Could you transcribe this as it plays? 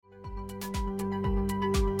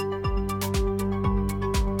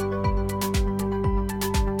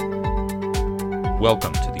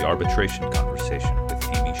Welcome to the Arbitration Conversation with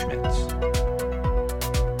Amy Schmitz.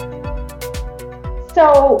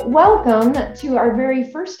 So welcome to our very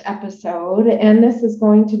first episode, and this is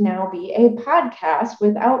going to now be a podcast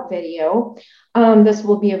without video. This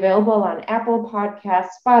will be available on Apple Podcasts,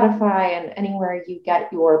 Spotify, and anywhere you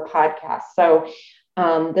get your podcasts. So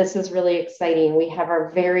this is really exciting. We have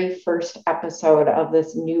our very first episode of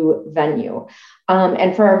this new venue.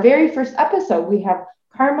 And for our very first episode, we have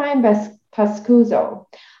Carmine Pescuzzo.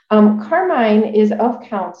 Carmine is of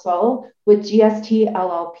counsel with GST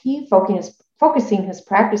LLP, focusing his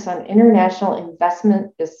practice on international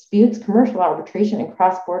investment disputes, commercial arbitration, and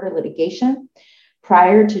cross-border litigation.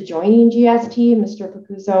 Prior to joining GST, Mr.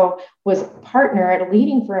 Pescuzzo was a partner at a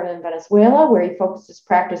leading firm in Venezuela, where he focused his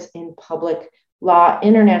practice in public law,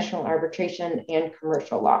 international arbitration, and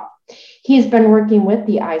commercial law. He's been working with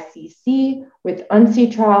the ICC, with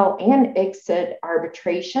UNCITRAL and ICSID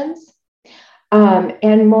arbitrations.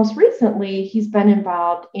 And most recently, he's been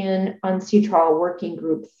involved in UNCITRAL Working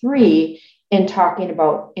Group 3 in talking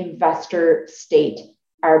about investor-state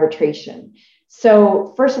arbitration.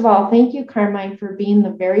 So first of all, thank you, Carmine, for being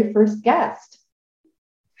the very first guest.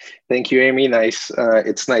 Thank you, Amy. Nice.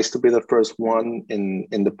 It's nice to be the first one in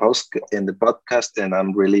the podcast, and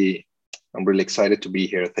I'm really excited to be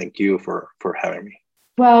here. Thank you for having me.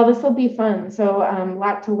 Well, this will be fun. So a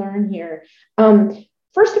lot to learn here.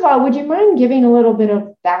 First of all, would you mind giving a little bit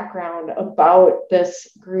of background about this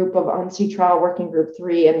group of UNCITRAL Working Group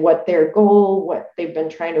 3 and what their goal, what they've been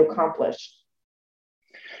trying to accomplish?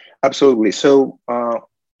 Absolutely. So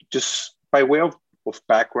just by way of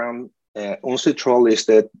background, UNCITRAL is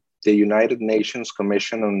the United Nations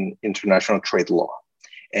Commission on International Trade Law.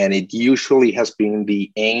 And it usually has been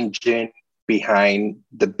the engine behind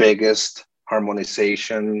the biggest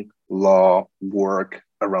harmonization law work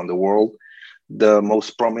around the world. The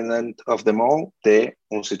most prominent of them all, the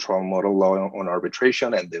UNCITRAL Model Law on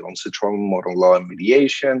Arbitration and the UNCITRAL Model Law on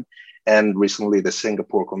Mediation, and recently the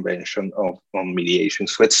Singapore Convention on Mediation.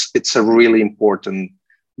 So it's a really important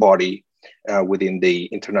body within the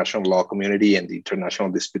international law community and the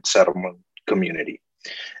international dispute settlement community.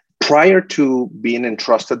 Prior to being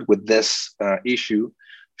entrusted with this issue,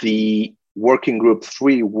 the Working Group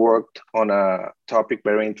 3 worked on a topic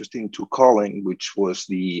very interesting to Colin, which was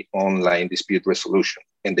the online dispute resolution.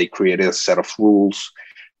 And they created a set of rules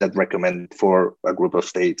that recommended for a group of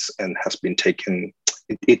states and has been taken,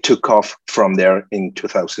 it took off from there in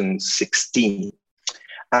 2016.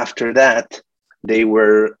 After that, they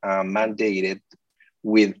were mandated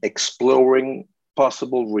with exploring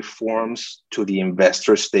possible reforms to the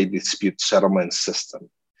investor-state dispute settlement system.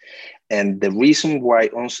 And the reason why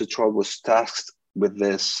UNCITRAL was tasked with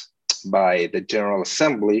this by the General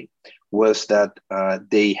Assembly was that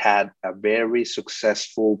they had a very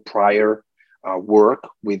successful prior work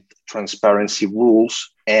with transparency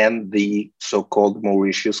rules and the so-called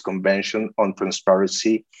Mauritius Convention on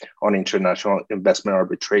Transparency on International Investment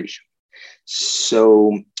Arbitration.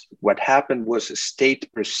 So what happened was a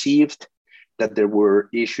state perceived that there were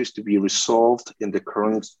issues to be resolved in the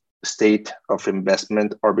current state of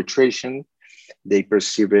investment arbitration. They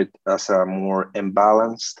perceive it as a more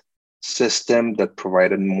imbalanced system that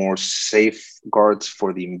provided more safeguards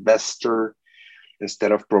for the investor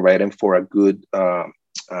instead of providing for a good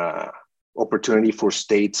opportunity for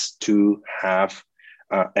states to have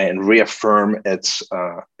and reaffirm its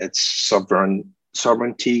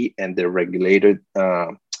sovereignty and their regulated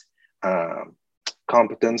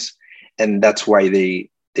competence. And that's why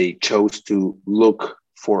they chose to look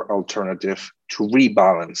for alternative to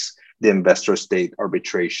rebalance the investor-state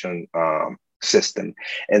arbitration system.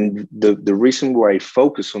 And the reason why I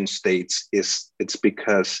focus on states is it's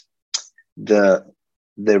because the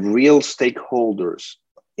real stakeholders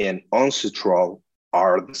in UNCITRAL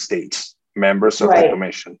are the states, members of the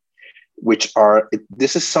commission, which are,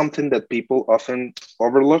 this is something that people often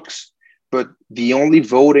overlooks, but the only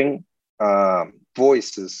voting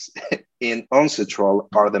voices in UNCITRAL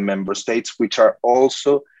are the member states, which are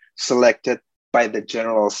also selected by the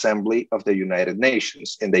General Assembly of the United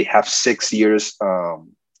Nations, and they have 6 years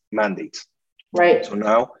mandates. Right. So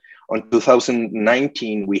now, on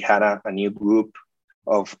 2019, we had a new group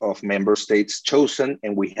of member states chosen,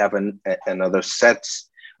 and we have another sets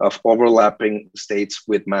of overlapping states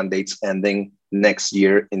with mandates ending next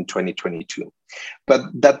year in 2022. But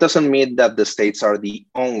that doesn't mean that the states are the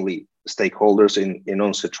only stakeholders in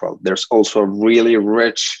UNCITRAL. There's also really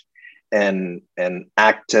rich and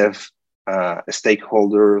active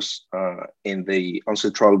stakeholders in the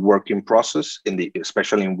UNCITRAL working process,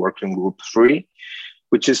 especially in Working Group 3,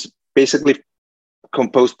 which is basically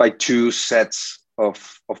composed by two sets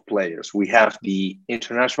of players. We have the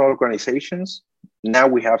international organizations. Now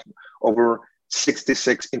we have over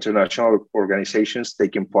 66 international organizations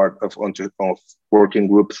taking part of Working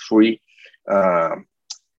Group 3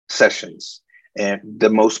 sessions. And the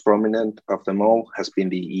most prominent of them all has been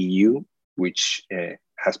the EU, which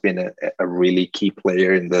has been a really key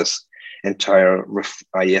player in this entire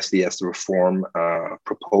ISDS reform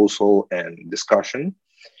proposal and discussion.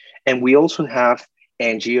 And we also have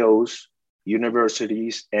NGOs,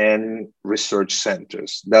 universities, and research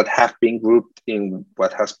centers that have been grouped in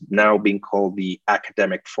what has now been called the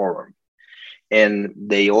Academic Forum. And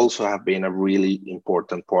they also have been a really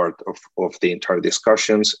important part of the entire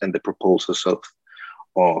discussions and the proposals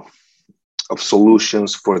of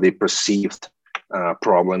solutions for the perceived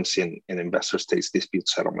problems in investor states dispute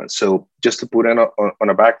settlement. So just to put on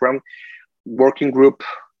a background, Working Group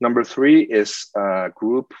number 3 is a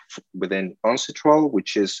group within UNCITRAL,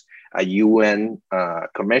 which is a UN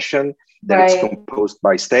commission that is composed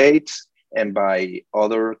by states and by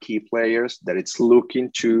other key players that it's looking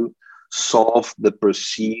to solve the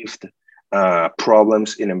perceived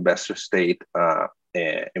problems in investor state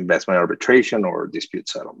investment arbitration or dispute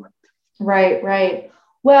settlement. Right.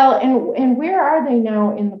 Well, and where are they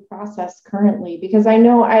now in the process currently? Because I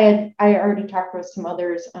know I already talked with some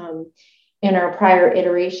others in our prior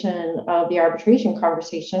iteration of the arbitration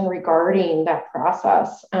conversation regarding that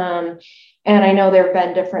process. And I know there have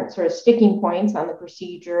been different sort of sticking points on the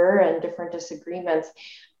procedure and different disagreements,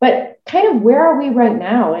 but kind of where are we right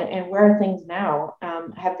now and where are things now?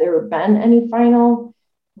 Have there been any final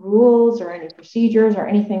rules or any procedures or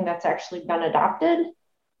anything that's actually been adopted?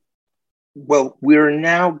 Well, we're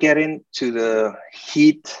now getting to the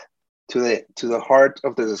heat, to the heart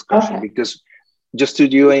of the discussion, because just to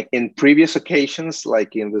do in previous occasions,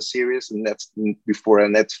 like in the series and that's before a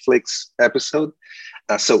Netflix episode.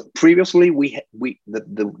 So previously,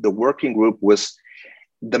 the working group was,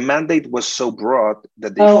 the mandate was so broad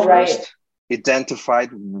that they first identified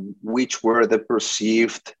which were the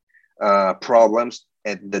perceived problems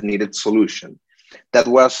and that needed solution. That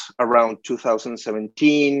was around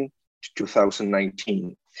 2017 to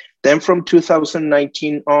 2019. Then from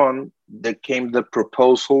 2019 on, there came the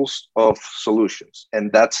proposals of solutions.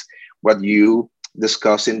 And that's what you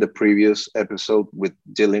discussed in the previous episode with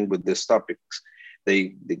dealing with these topics.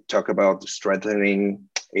 They talk about strengthening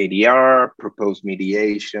ADR, proposed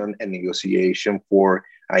mediation and negotiation for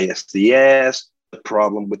ISDS, the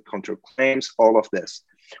problem with counterclaims, all of this.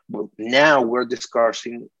 But now we're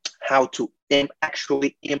discussing how to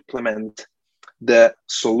actually implement the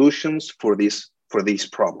solutions for these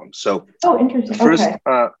problems. So interesting.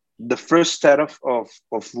 The first set of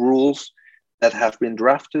rules that have been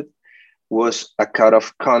drafted was a code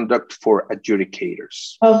of conduct for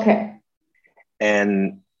adjudicators. Okay.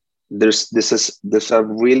 And there's a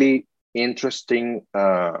really interesting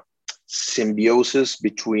symbiosis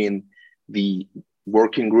between the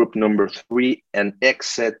working group number 3 and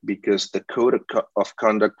EXIT, because the code of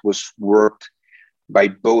conduct was worked by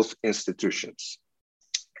both institutions.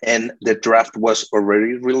 And the draft was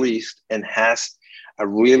already released and has a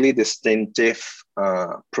really distinctive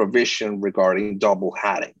provision regarding double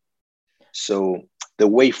hatting. So the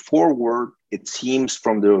way forward, it seems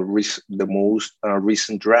from the most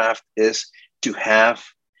recent draft, is to have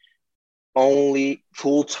only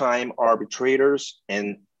full-time arbitrators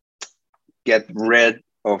and get rid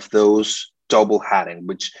of those double hatting,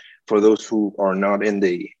 which for those who are not in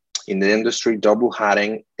the industry, double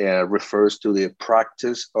hatting refers to the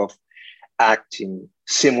practice of acting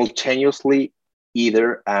simultaneously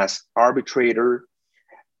either as arbitrator,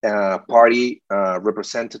 party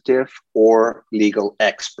representative, or legal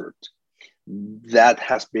expert. That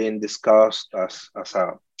has been discussed as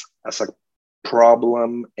a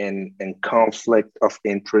problem and conflict of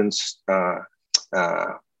interest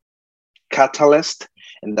catalyst,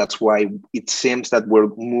 and that's why it seems that we're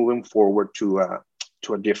moving forward to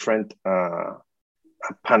a different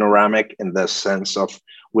panoramic, in the sense of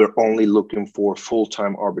we're only looking for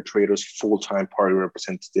full-time arbitrators, full-time party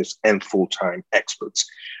representatives, and full-time experts.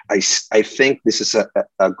 I think this is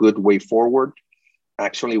a good way forward.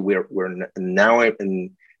 Actually, we're now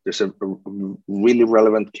there's a really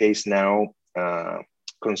relevant case now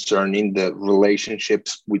concerning the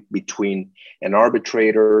relationships between an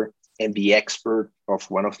arbitrator and the expert of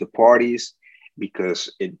one of the parties, because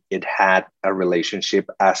it had a relationship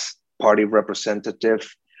as party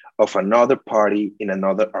representative of another party in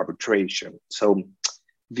another arbitration. So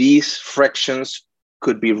these frictions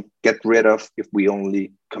could be get rid of if we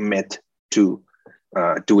only commit to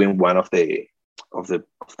doing one of the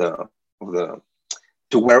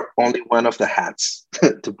to wear only one of the hats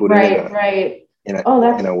to put it right. in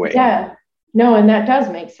a way. Yeah. No, and that does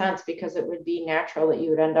make sense because it would be natural that you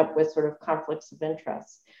would end up with sort of conflicts of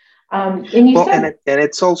interest. And you said, and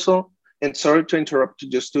it's also, and sorry to interrupt you,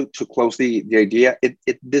 just to close the idea,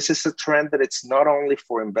 this is a trend that it's not only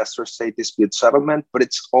for investor-state dispute settlement, but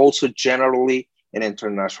it's also generally in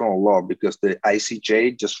international law, because the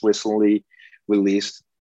ICJ just recently released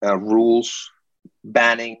rules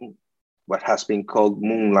banning what has been called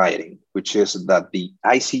moonlighting, which is that the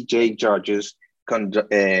ICJ judges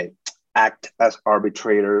act as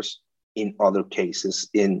arbitrators in other cases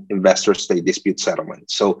in investor-state dispute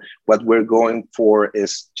settlement. So what we're going for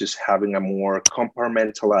is just having a more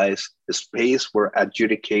compartmentalized space where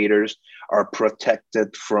adjudicators are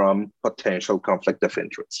protected from potential conflict of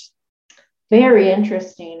interest. very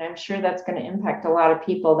interesting. I'm sure that's going to impact a lot of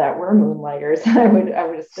people that were moonlighters, I would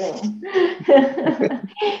assume,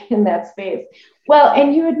 in that space. Well,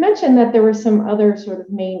 and you had mentioned that there were some other sort of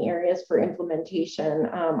main areas for implementation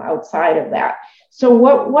outside of that. So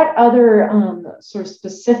what other sort of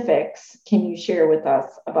specifics can you share with us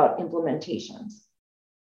about implementations?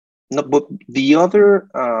 No, but the other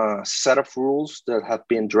set of rules that have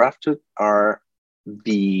been drafted are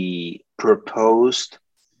the proposed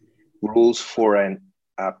rules for a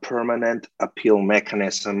permanent appeal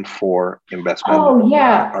mechanism for investment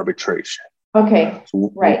arbitration. Okay,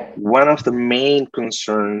 right. One of the main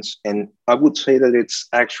concerns, and I would say that it's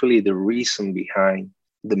actually the reason behind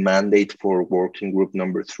the mandate for working group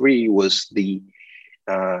number 3, was the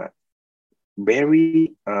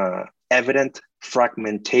very evident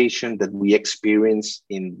fragmentation that we experience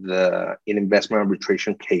in investment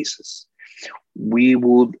arbitration cases. We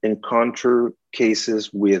would encounter cases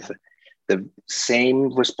with the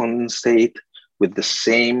same respondent state, with the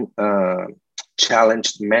same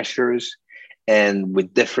challenged measures, and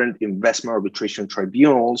with different investment arbitration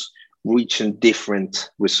tribunals reaching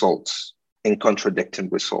different results and contradicting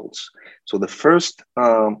results. So the first,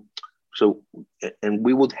 and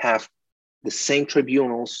we would have the same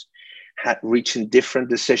tribunals reaching different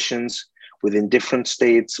decisions within different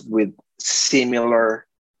states with similar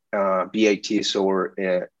BITs or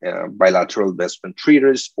bilateral investment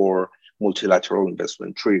treaties or multilateral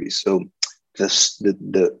investment treaties. So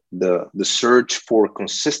the search for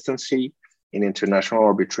consistency in international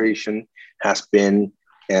arbitration has been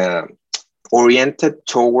oriented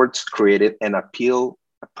towards creating a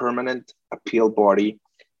permanent appeal body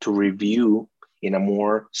to review in a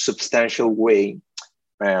more substantial way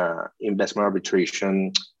investment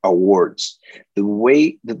arbitration awards. The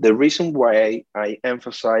reason why I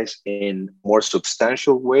emphasize in more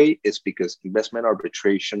substantial way is because investment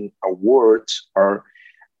arbitration awards are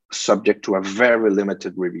subject to a very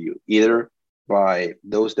limited review, either by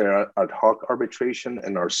those that are ad hoc arbitration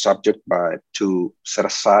and are subject to set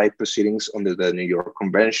aside proceedings under the New York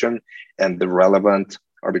Convention and the relevant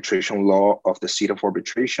arbitration law of the seat of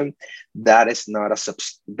arbitration. That is not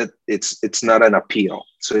it's not an appeal,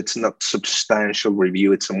 so it's not substantial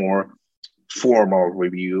review. It's a more formal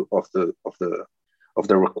review of the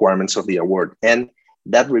requirements of the award, and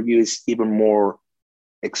that review is even more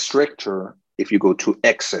stricter if you go to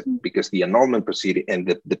exit, because the annulment proceeding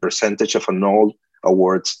and the percentage of annulled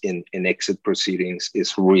awards in exit proceedings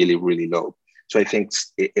is really, really low. So I think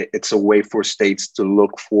it's a way for states to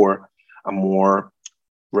look for a more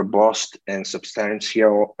robust and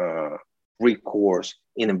substantial recourse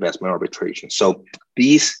in investment arbitration. So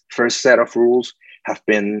these first set of rules have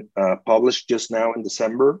been published just now in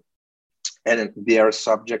December, and they are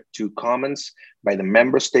subject to comments by the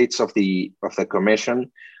member states of the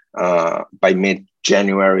Commission by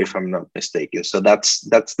mid-January, if I'm not mistaken. So that's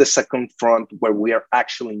the second front where we are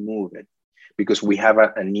actually moving, because we have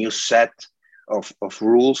a new set of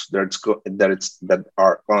rules that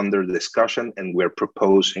are under discussion, and we're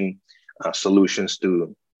proposing solutions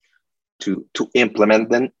to implement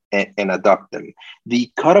them and adopt them.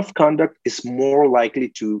 The code of conduct is more likely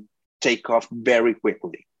to take off very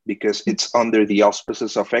quickly because it's under the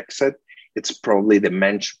auspices of exit. It's probably the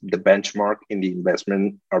benchmark in the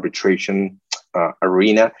investment arbitration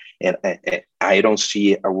arena, and I don't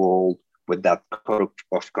see a world where that code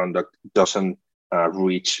of conduct doesn't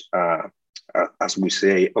reach as we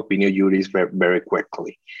say, opinio juris very, very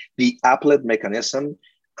quickly. The appellate mechanism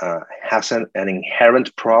has an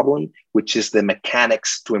inherent problem, which is the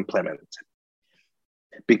mechanics to implement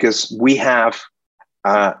it. Because we have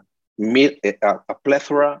a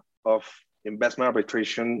plethora of investment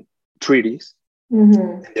arbitration treaties.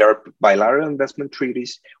 Mm-hmm. There are bilateral investment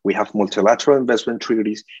treaties. We have multilateral investment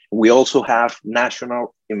treaties. We also have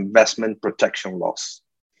national investment protection laws.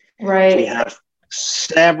 Right. We have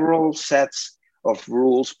several sets of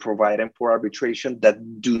rules providing for arbitration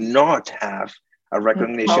that do not have a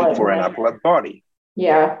recognition for an appellate body.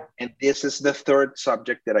 Yeah. And this is the third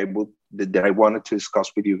subject that I wanted to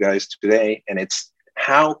discuss with you guys today. And it's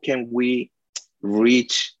how can we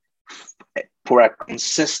reach for a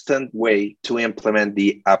consistent way to implement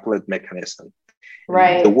the appellate mechanism.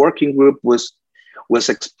 Right. The working group was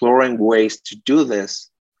exploring ways to do this,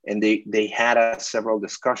 and they had several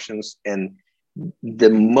discussions. And the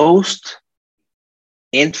most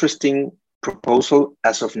interesting proposal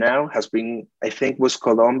as of now has been, I think, was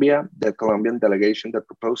Colombia, the Colombian delegation that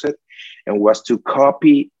proposed it, and was to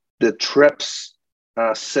copy the TRIPS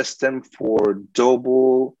system for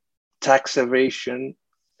double tax evasion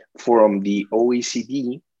from the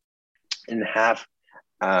OECD and have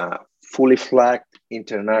a fully flagged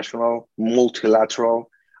international multilateral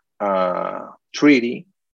treaty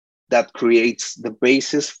that creates the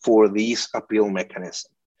basis for this appeal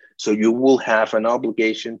mechanism. So you will have an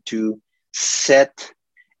obligation to set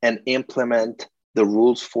and implement the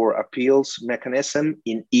rules for appeals mechanism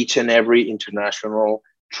in each and every international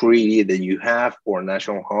treaty that you have or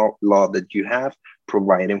national law that you have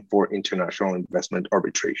providing for international investment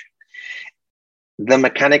arbitration. The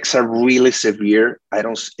mechanics are really severe.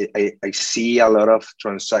 I see a lot of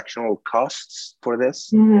transactional costs for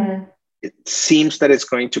this. Mm-hmm. It seems that it's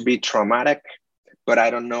going to be traumatic, but I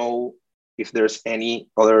don't know if there's any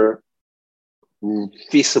other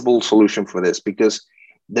feasible solution for this because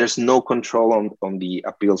there's no control on the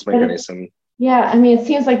appeals mechanism. Yeah, I mean, it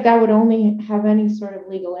seems like that would only have any sort of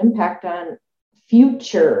legal impact on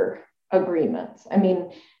future agreements. I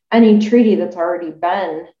mean, any treaty that's already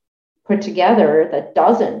been put together that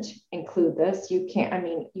doesn't include this, you can't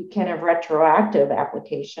have retroactive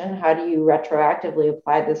application. How do you retroactively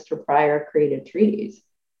apply this to prior created treaties?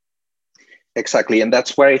 Exactly. And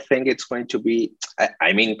that's why I think it's going to be,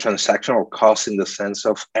 transactional costs in the sense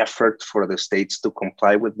of effort for the states to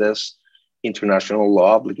comply with this international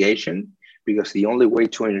law obligation, because the only way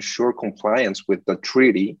to ensure compliance with the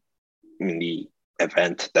treaty in the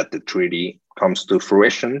event that the treaty comes to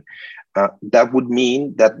fruition, that would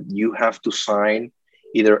mean that you have to sign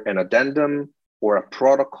either an addendum or a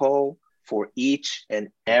protocol for each and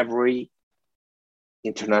every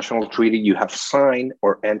international treaty you have signed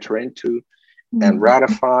or enter into and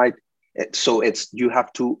ratified. So you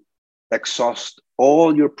have to exhaust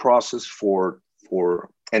all your process for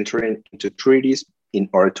entering into treaties in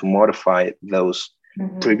order to modify those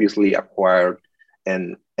previously acquired.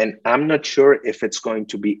 And I'm not sure if it's going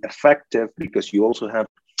to be effective because you also have,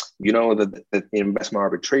 that investment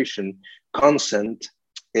arbitration consent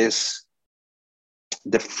is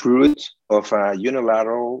the fruit of a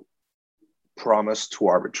unilateral promise to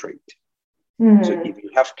arbitrate. So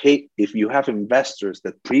if you have investors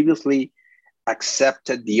that previously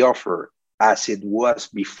accepted the offer as it was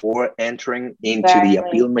before entering into the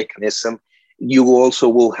appeal mechanism, you also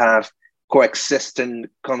will have coexistent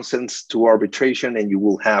consents to arbitration, and you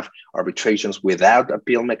will have arbitrations without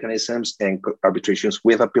appeal mechanisms and arbitrations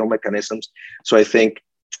with appeal mechanisms. So I think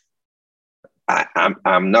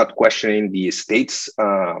I'm not questioning the state's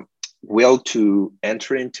will to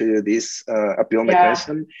enter into this appeal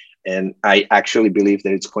mechanism. And I actually believe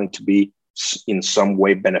that it's going to be in some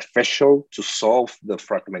way beneficial to solve the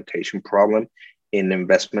fragmentation problem in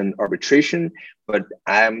investment arbitration. But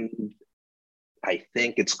I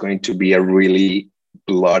think it's going to be a really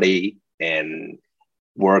bloody and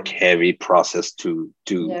work-heavy process to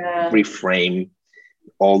reframe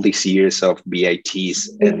all these years of BITs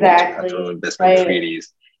and international investment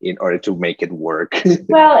treaties in order to make it work.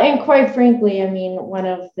 Well, and quite frankly, I mean, one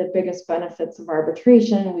of the biggest benefits of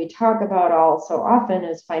arbitration we talk about all so often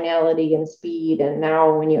is finality and speed. And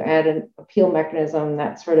now when you add an appeal mechanism,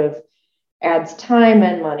 that sort of adds time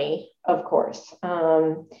and money, of course.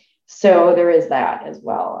 So there is that as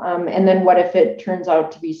well. And then what if it turns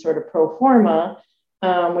out to be sort of pro forma,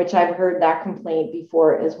 which I've heard that complaint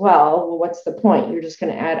before as well. Well, what's the point? You're just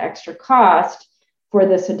going to add extra cost for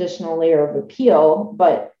this additional layer of appeal,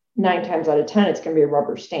 but 9 times out of 10, it's going to be a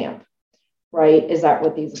rubber stamp, right? Is that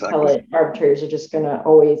what these appellate arbitrators are just going to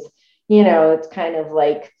always, it's kind of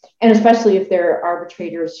like, and especially if they're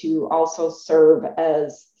arbitrators who also serve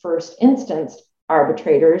as first instance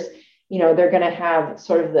arbitrators, they're going to have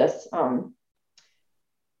sort of this,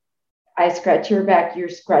 I scratch your back, you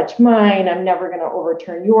scratch mine. I'm never going to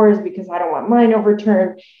overturn yours because I don't want mine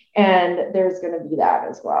overturned. And there's going to be that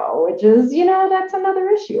as well, which is, that's another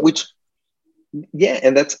issue.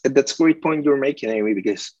 And that's a great point you're making, Amy,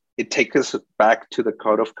 because it takes us back to the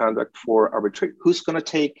code of conduct for arbitration. Who's going to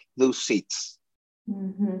take those seats?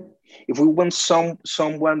 If we want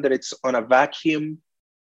someone that it's on a vacuum,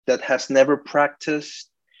 that has never practiced,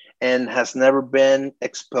 and has never been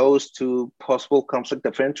exposed to possible conflict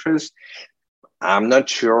of interest, I'm not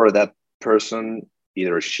sure that person,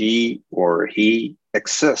 either she or he,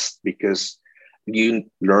 exists, because you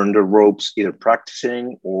learn the ropes either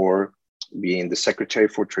practicing or being the secretary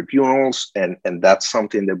for tribunals, and that's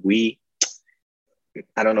something that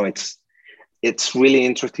I don't know, it's really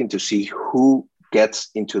interesting to see who gets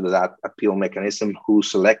into that appeal mechanism, who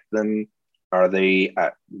select them. Are they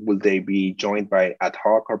will they be joined by ad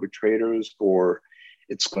hoc arbitrators, or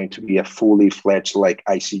it's going to be a fully fledged like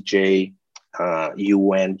ICJ,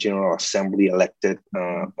 UN General Assembly elected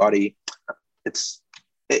body? It's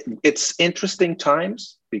interesting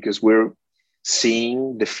times because we're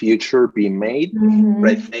seeing the future being made. Mm-hmm.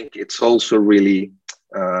 But I think it's also really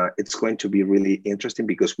it's going to be really interesting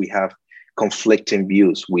because we have conflicting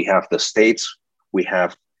views. We have the states, we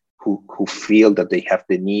have who feel that they have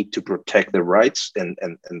the need to protect their rights and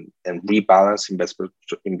rebalance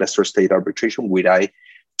investor state arbitration, which I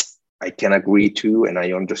can agree to, and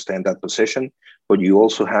I understand that position. But you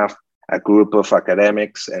also have a group of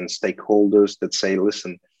academics and stakeholders that say,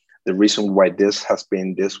 listen, the reason why this has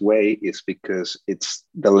been this way is because it's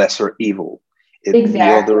the lesser evil. Exactly. The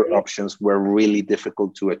other options were really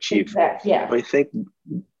difficult to achieve. Exactly. Yeah. So I think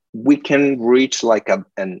we can reach like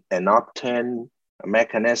an opt-in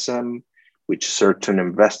mechanism, which certain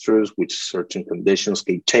investors, which certain conditions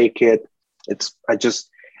can take it. The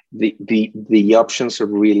options are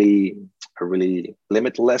really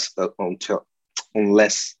limitless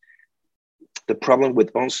unless the problem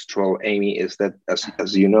with UNCITRAL, Amy, is that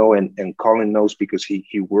as you know, and Colin knows because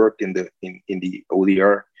he worked in the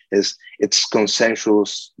ODR, is it's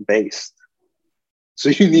consensus based. So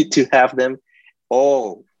you need to have them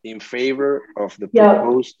all in favor of the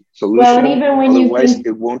proposed solution. Well, and even when otherwise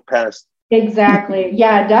it won't pass. Exactly.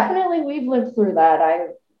 Yeah, definitely. We've lived through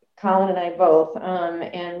that. Colin and I both,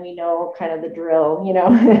 and we know kind of the drill,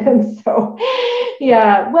 and so,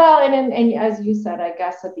 yeah, well, and as you said, I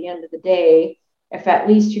guess at the end of the day, if at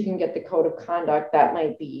least you can get the code of conduct, that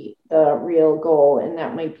might be the real goal, and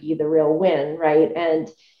that might be the real win, right? And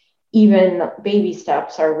even baby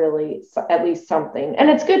steps are really at least something. And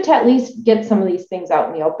it's good to at least get some of these things out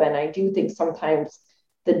in the open. I do think sometimes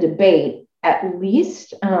the debate at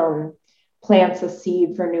least plants a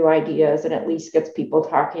seed for new ideas and at least gets people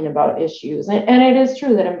talking about issues. And it is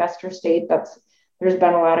true that investor state, there's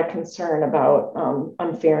been a lot of concern about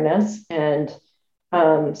unfairness. And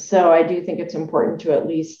so I do think it's important to at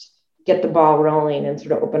least get the ball rolling and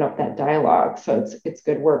sort of open up that dialogue. So it's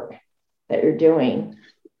good work that you're doing.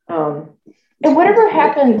 And whatever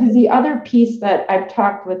happened, because the other piece that I've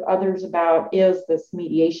talked with others about is this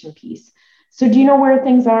mediation piece. So do you know where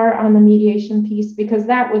things are on the mediation piece? Because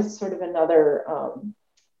that was sort of another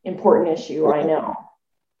important issue, I know.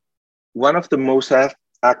 One of the most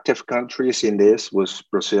active countries in this was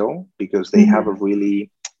Brazil, because they have a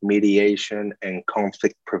really mediation and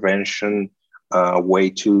conflict prevention way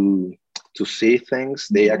to see things.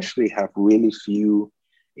 They actually have really few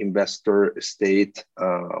investor state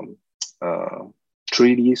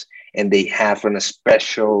treaties, and they have a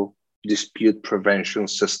special dispute prevention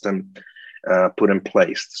system put in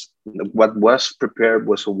place. What was prepared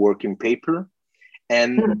was a working paper,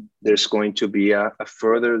 and there's going to be a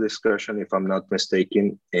further discussion, if I'm not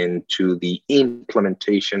mistaken, into the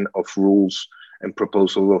implementation of rules and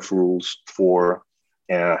proposal of rules for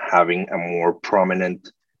having a more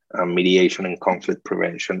prominent mediation and conflict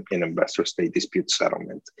prevention in investor state dispute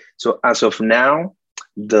settlement. So as of now,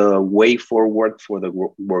 the way forward for the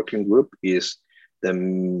working group is the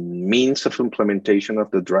means of implementation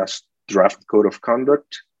of the draft code of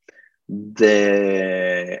conduct,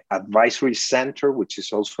 the advisory center, which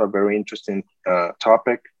is also a very interesting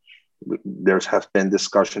topic. There has been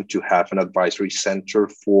discussion to have an advisory center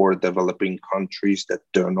for developing countries that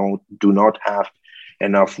do not have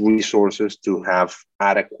enough resources to have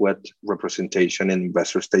adequate representation in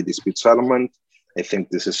investor state dispute settlement. I think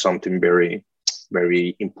this is something very,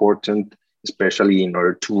 very important, especially in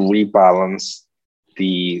order to rebalance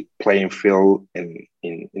the playing field in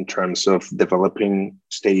terms of developing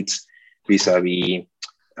states vis-a-vis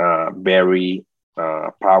very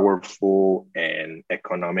powerful and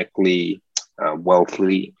economically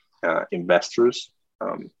wealthy investors.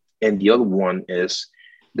 And the other one is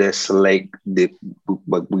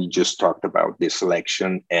what we just talked about, the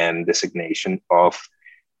selection and designation of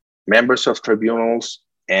members of tribunals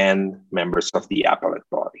and members of the appellate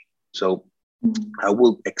body. So I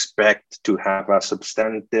will expect to have a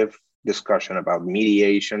substantive discussion about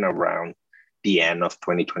mediation around the end of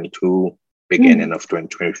 2022, beginning of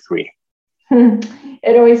 2023.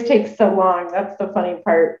 It always takes so long. That's the funny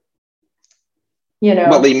part.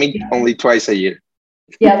 Well, they meet only twice a year.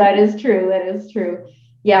 Yeah, that is true. That is true.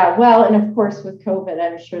 Yeah. Well, and of course with COVID,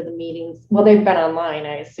 I'm sure the meetings, well, they've been online,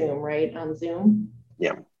 I assume, right? On Zoom.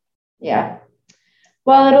 Yeah. Yeah.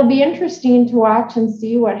 Well, it'll be interesting to watch and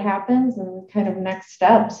see what happens and kind of next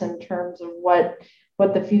steps in terms of what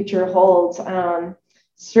the future holds.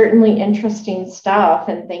 Certainly interesting stuff.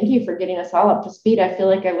 And thank you for getting us all up to speed. I feel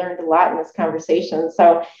like I learned a lot in this conversation.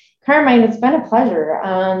 So, Carmine, it's been a pleasure.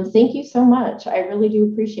 Thank you so much. I really do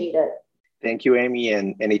appreciate it. Thank you, Amy.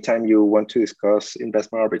 And anytime you want to discuss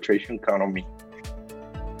investment arbitration, count on me.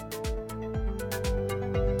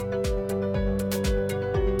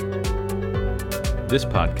 This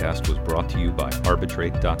podcast was brought to you by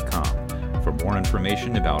Arbitrate.com. For more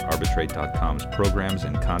information about Arbitrate.com's programs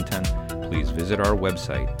and content, please visit our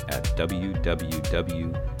website at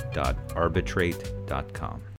www.arbitrate.com.